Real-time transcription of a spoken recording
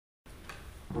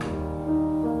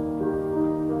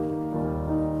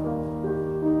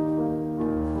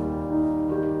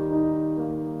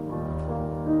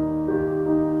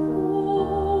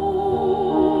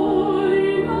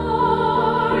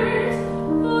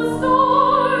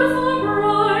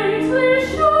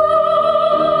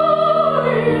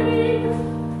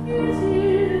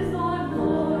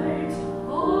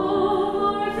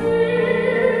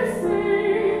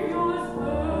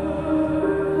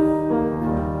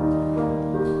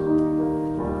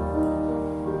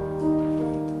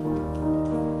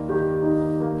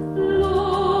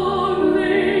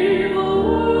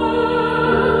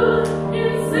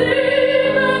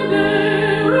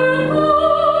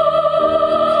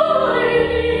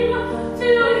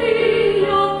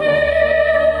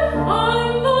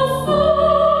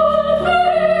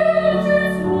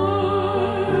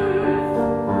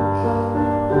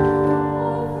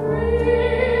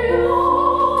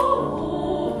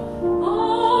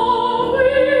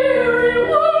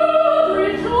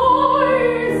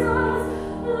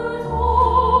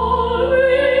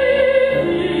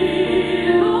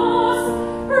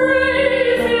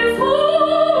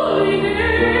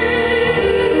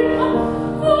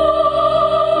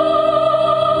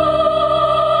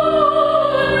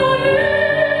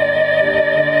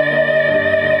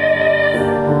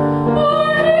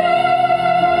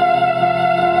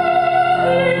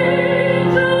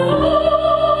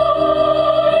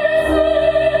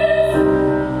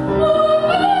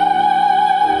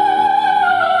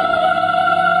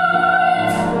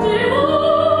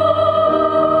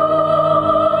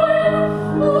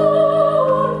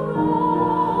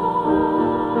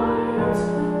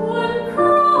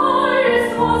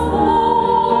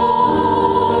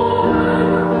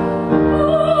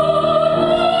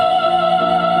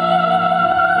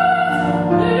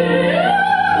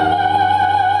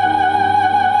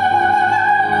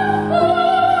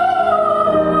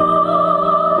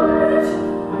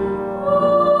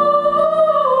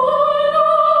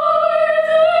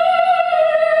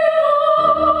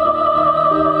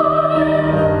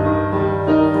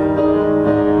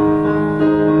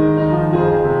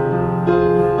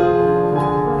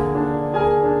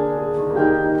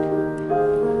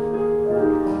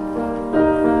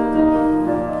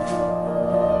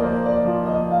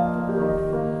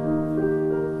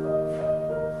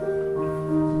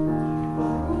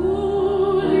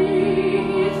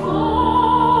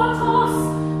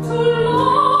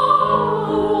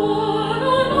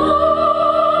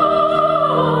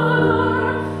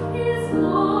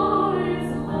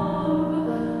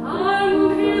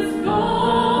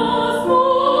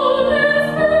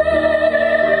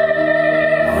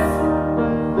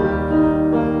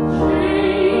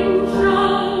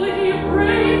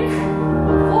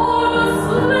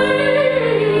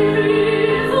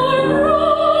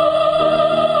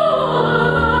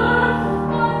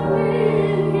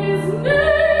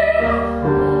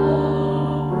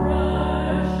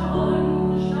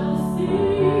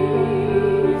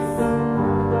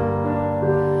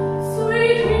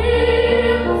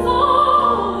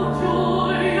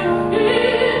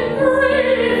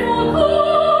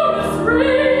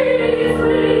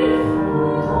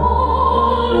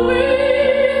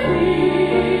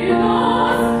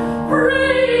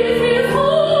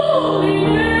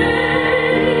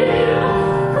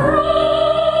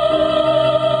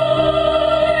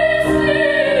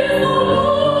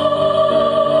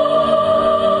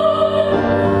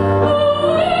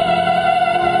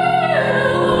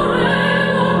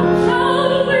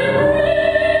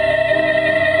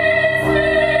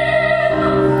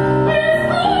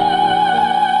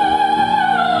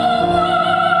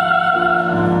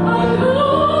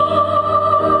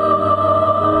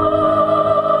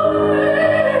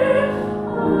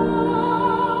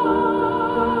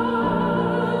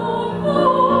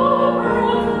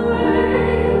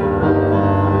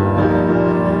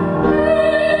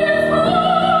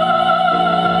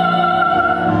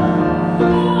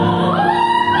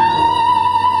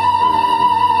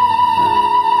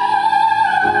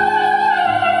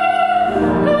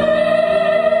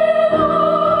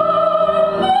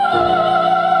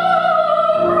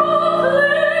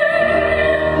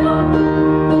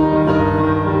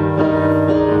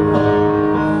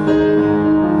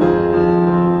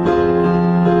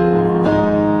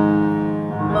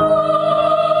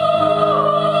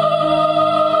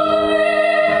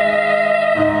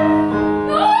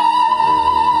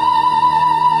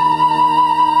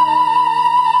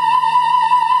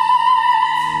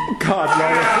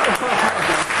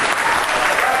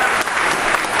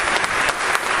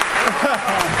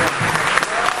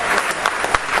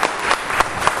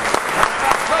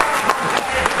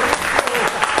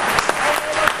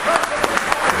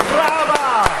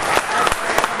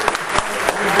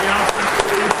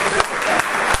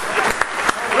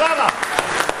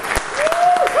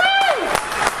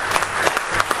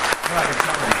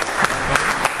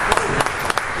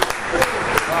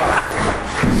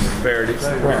disparities.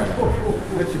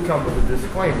 But you come with a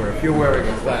disclaimer. If you're wearing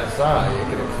a class I, it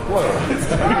can explode.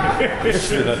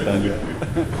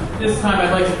 This time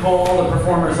I'd like to call all the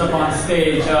performers up on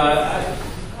stage.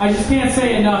 I just can't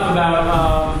say enough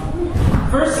about,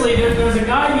 firstly, there's a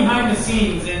guy behind the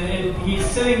scenes, and he's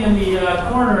sitting in the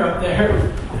corner up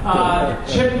there,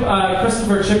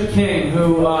 Christopher Chip King,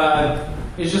 who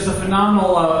is just a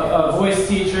phenomenal voice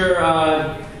teacher,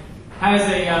 has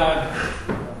a...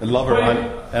 I love her,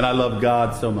 and I love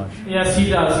God so much. Yes, he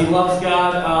does. He loves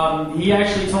God. He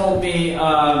actually told me,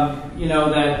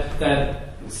 that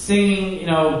singing,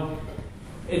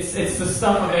 it's the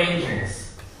stuff of angels.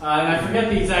 And I forget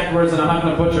the exact words, and I'm not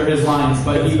going to butcher his lines,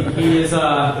 but he is,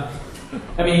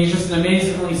 he's just an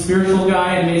amazingly spiritual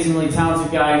guy, an amazingly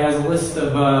talented guy. He has a list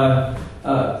of,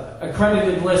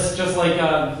 accredited list, just like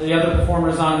the other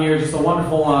performers on here. Just a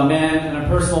wonderful man and a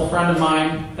personal friend of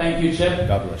mine. Thank you, Chip.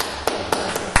 God bless.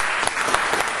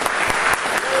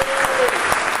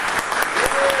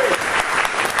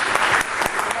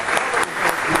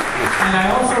 And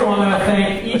I also want to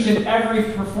thank each and every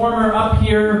performer up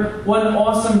here. What an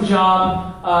awesome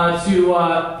job I feel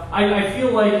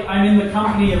like I'm in the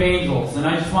company of angels. And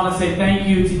I just want to say thank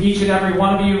you to each and every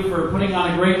one of you for putting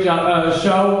on a great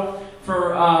show,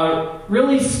 for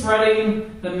really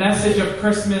spreading the message of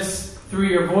Christmas through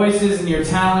your voices and your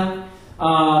talent.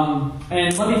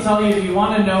 And let me tell you, if you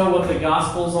want to know what the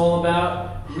gospel's all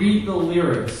about, read the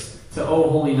lyrics to O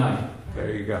Holy Night.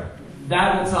 There you go.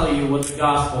 That will tell you what the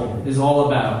gospel is all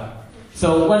about.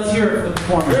 So let's hear it for the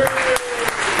performers.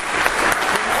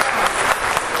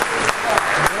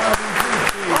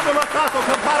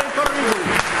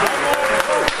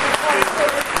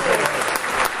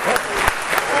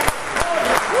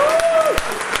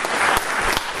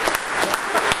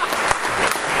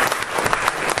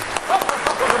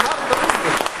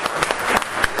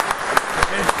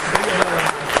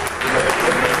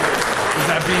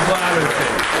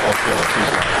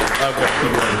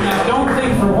 Now, don't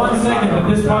think for 1 second that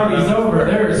this party's over.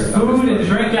 There is food and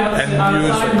drink outside in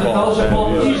the fellowship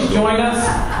hall. Please join us.